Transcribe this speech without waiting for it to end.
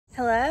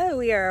Hello,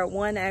 we are at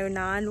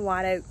 109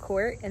 White Oak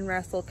Court in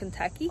Russell,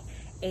 Kentucky,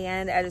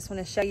 and I just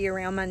want to show you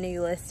around my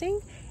new listing.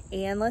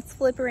 And let's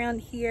flip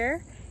around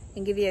here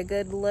and give you a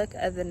good look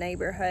of the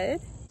neighborhood.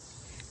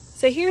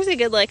 So here's a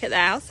good look at the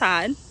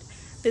outside.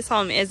 This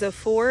home is a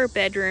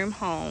 4-bedroom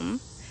home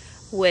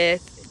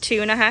with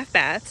 2.5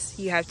 baths.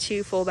 You have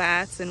 2 full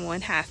baths and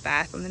 1 half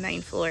bath on the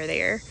main floor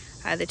there.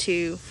 The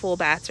 2 full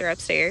baths are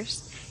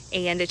upstairs,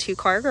 and a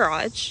 2-car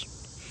garage.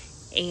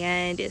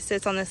 And it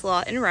sits on this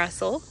lot in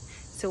Russell.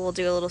 So we'll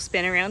do a little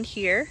spin around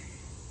here.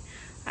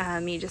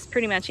 You just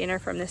pretty much enter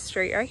from this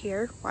street right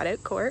here, White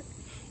Oak Court.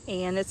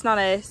 And it's not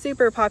a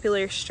super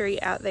popular street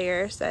out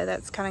there, so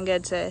that's kind of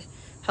good to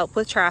help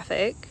with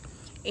traffic.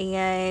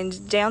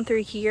 And down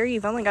through here,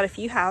 you've only got a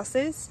few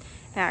houses.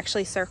 It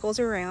actually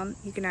circles around.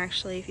 You can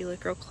actually, if you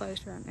look real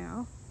close right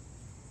now,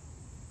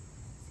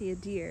 see a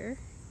deer.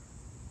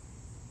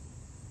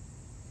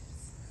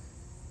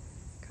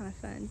 Kind of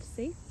fun to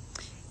see.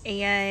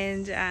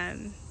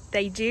 And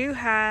they do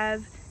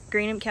have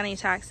Greenham County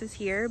taxes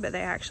here, but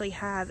they actually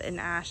have an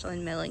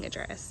Ashland mailing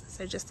address.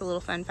 So just a little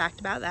fun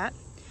fact about that.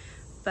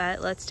 But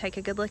let's take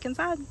a good look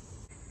inside.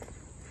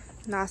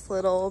 Nice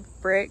little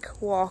brick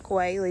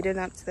walkway leading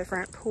up to the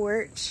front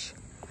porch.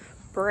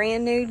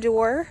 Brand new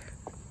door.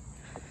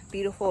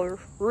 Beautiful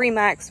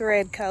Remax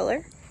red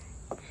color.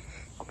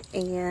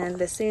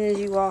 And as soon as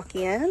you walk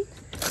in,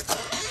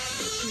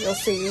 you'll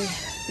see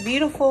the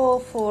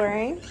beautiful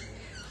flooring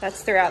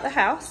that's throughout the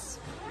house.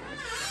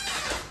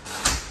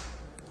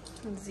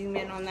 I'll zoom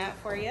in on that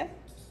for you.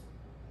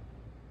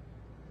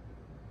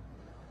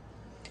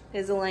 It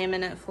is a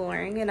laminate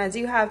flooring, and I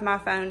do have my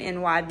phone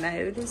in wide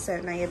mode, so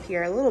it may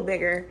appear a little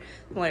bigger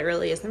than what it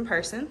really is in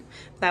person.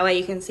 That way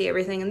you can see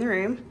everything in the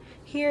room.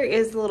 Here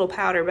is the little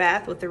powder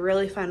bath with a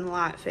really fun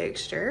light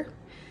fixture.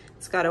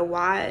 It's got a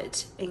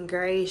white and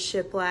gray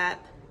shiplap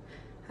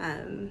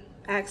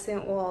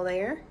accent wall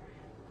there.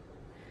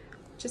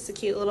 Just a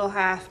cute little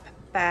half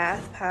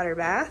bath, powder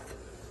bath.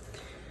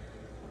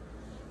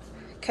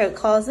 Coat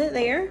closet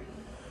there.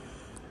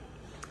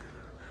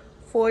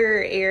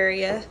 Foyer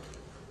area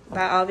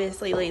that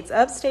obviously leads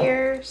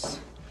upstairs.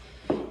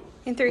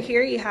 And through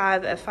here you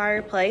have a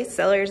fireplace.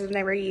 Sellers have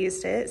never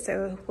used it,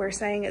 so we're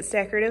saying it's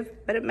decorative,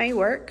 but it may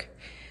work.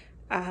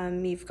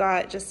 You've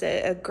got just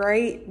a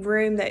great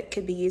room that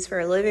could be used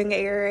for a living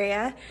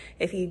area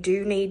if you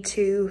do need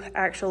 2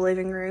 actual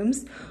living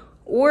rooms.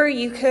 Or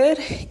you could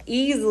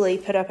easily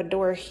put up a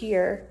door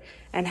here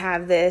and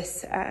have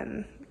this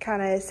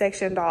kind of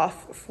sectioned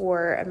off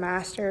for a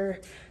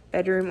master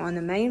bedroom on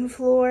the main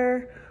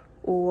floor,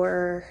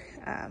 or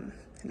an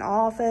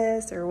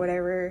office, or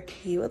whatever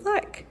you would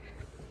like.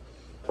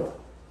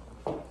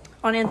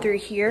 On in through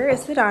here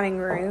is the dining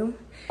room.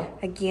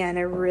 Again,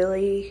 a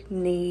really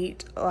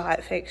neat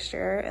light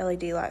fixture,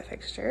 LED light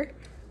fixture.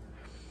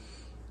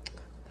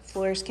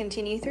 Floors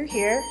continue through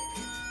here.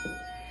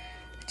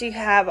 You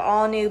have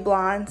all new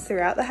blinds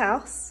throughout the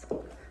house.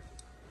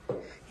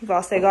 You've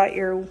also got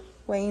your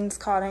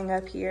wainscoting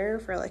up here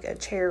for like a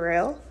chair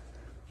rail.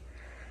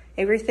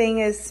 Everything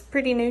is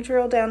pretty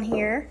neutral down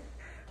here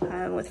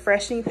with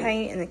fresh new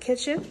paint in the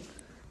kitchen.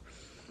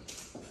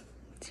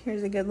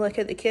 Here's a good look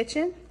at the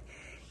kitchen.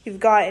 You've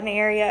got an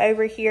area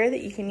over here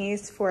that you can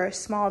use for a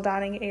small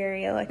dining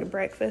area, like a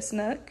breakfast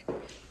nook.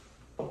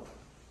 You've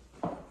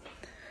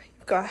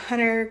got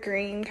hunter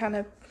green kind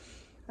of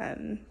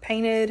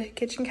painted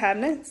kitchen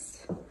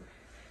cabinets.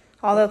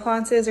 All the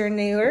appliances are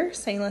newer,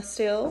 stainless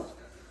steel.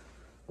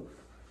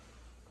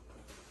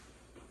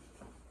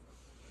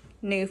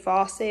 New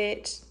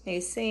faucet,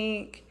 new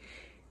sink.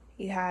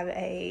 You have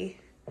a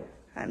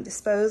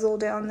disposal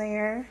down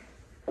there.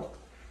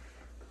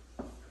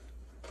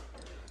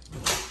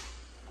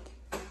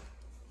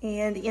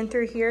 And in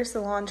through here is the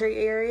laundry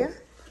area.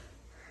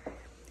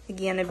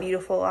 Again, a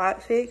beautiful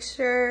light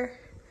fixture,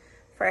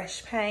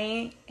 fresh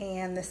paint,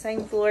 and the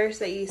same floors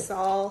that you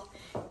saw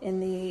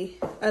in the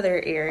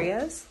other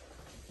areas.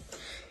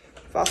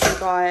 You've also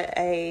got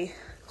a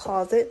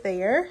closet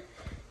there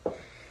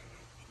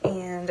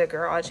and a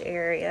garage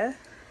area.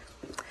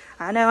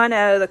 I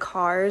know, the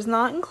car is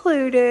not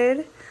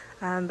included,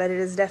 but it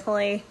is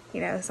definitely,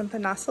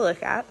 something nice to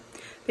look at.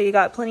 But you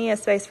got plenty of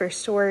space for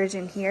storage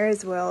in here,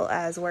 as well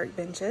as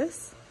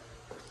workbenches.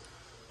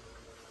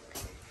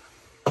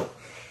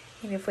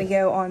 And if we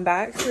go on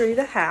back through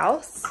the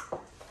house,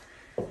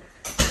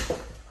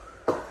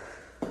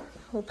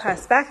 we'll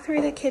pass back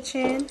through the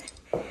kitchen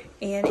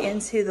and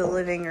into the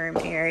living room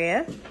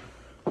area.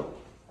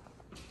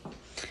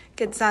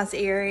 Good size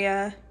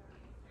area.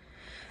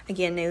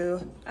 Again,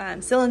 new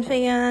ceiling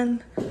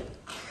fan,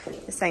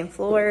 the same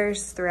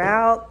floors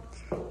throughout,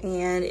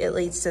 and it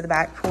leads to the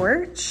back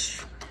porch.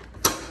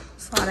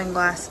 Sliding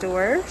glass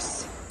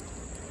doors.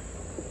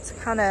 It's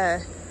kind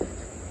of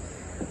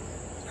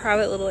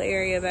private little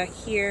area back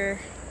here.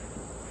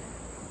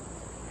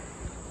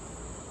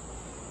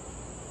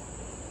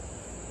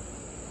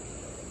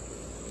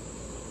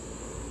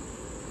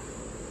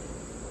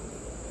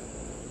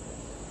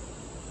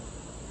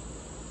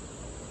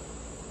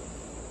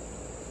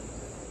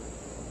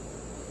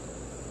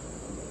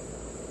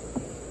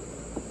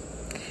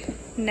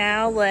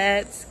 Now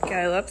let's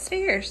go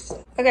upstairs.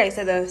 Okay,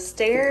 so the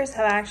stairs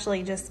have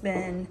actually just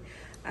been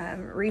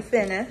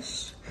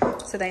refinished.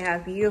 So they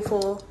have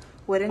beautiful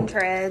wooden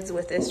treads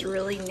with this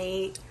really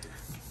neat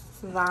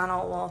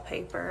vinyl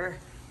wallpaper,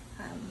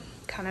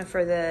 kind of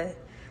for the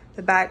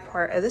back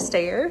part of the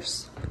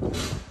stairs.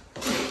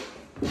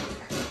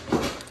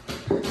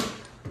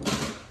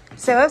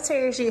 So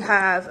upstairs you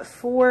have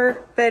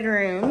 4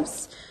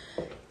 bedrooms,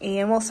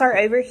 and we'll start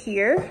over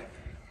here.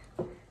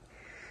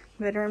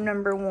 Bedroom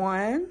number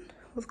 1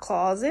 with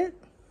closet,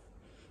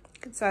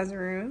 good size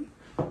room,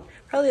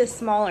 probably the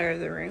smaller of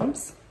the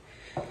rooms.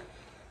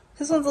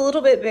 This one's a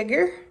little bit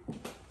bigger.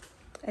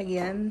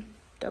 Again,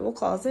 double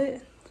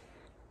closet.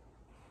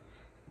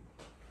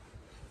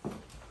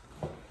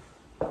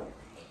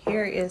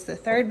 Here is the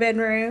 3rd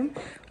bedroom,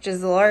 which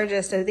is the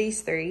largest of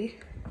these 3,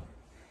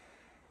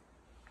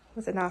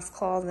 with a nice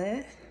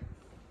closet.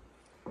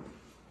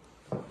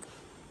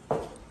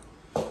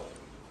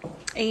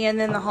 And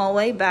then the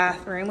hallway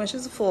bathroom, which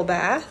is a full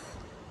bath.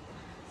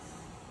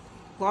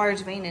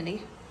 Large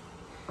vanity.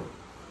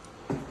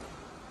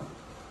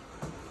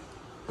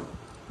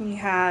 You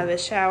have a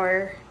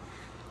shower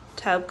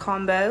tub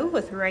combo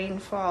with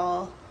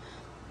rainfall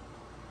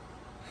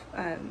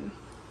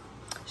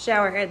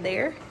shower head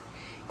there.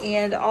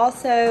 And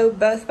also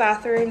both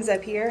bathrooms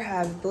up here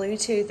have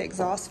Bluetooth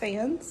exhaust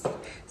fans,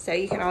 so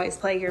you can always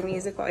play your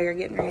music while you're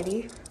getting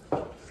ready.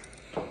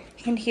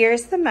 And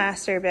here's the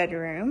master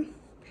bedroom.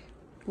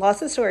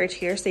 Lots of storage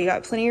here, so you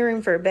got plenty of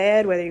room for a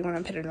bed, whether you want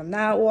to put it on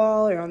that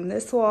wall or on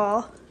this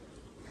wall.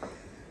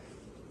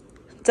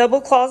 Double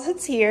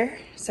closets here,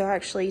 so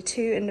actually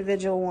 2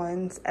 individual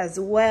ones, as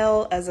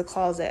well as a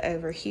closet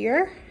over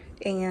here.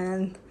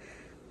 And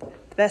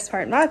the best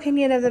part, in my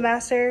opinion, of the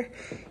master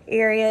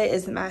area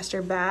is the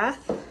master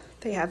bath.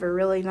 They have a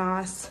really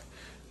nice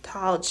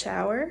tiled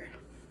shower.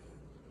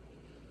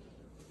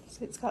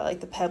 So it's got like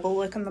the pebble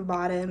look on the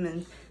bottom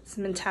and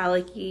some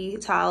metallic-y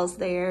tiles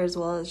there, as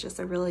well as just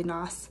a really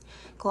nice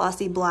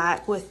glossy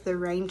black with the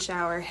rain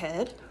shower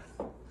head.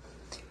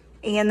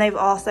 And they've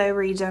also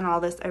redone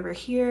all this over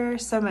here.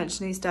 So much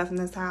new stuff in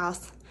this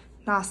house.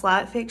 Nice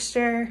light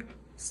fixture,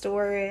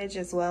 storage,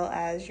 as well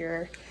as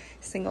your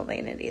single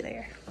vanity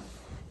there.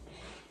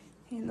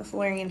 And the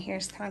flooring in here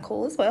is kind of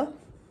cool as well.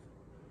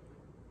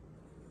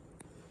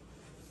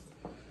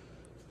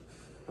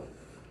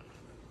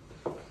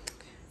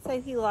 So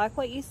if you like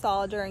what you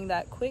saw during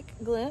that quick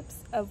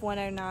glimpse of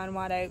 109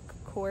 White Oak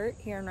Court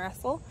here in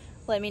Russell,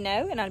 let me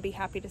know and I'd be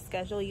happy to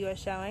schedule you a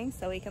showing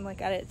so we can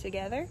look at it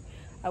together.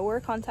 Or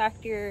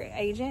contact your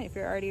agent if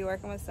you're already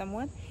working with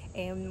someone,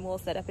 and we'll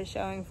set up a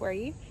showing for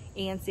you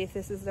and see if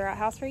this is the right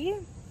house for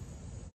you.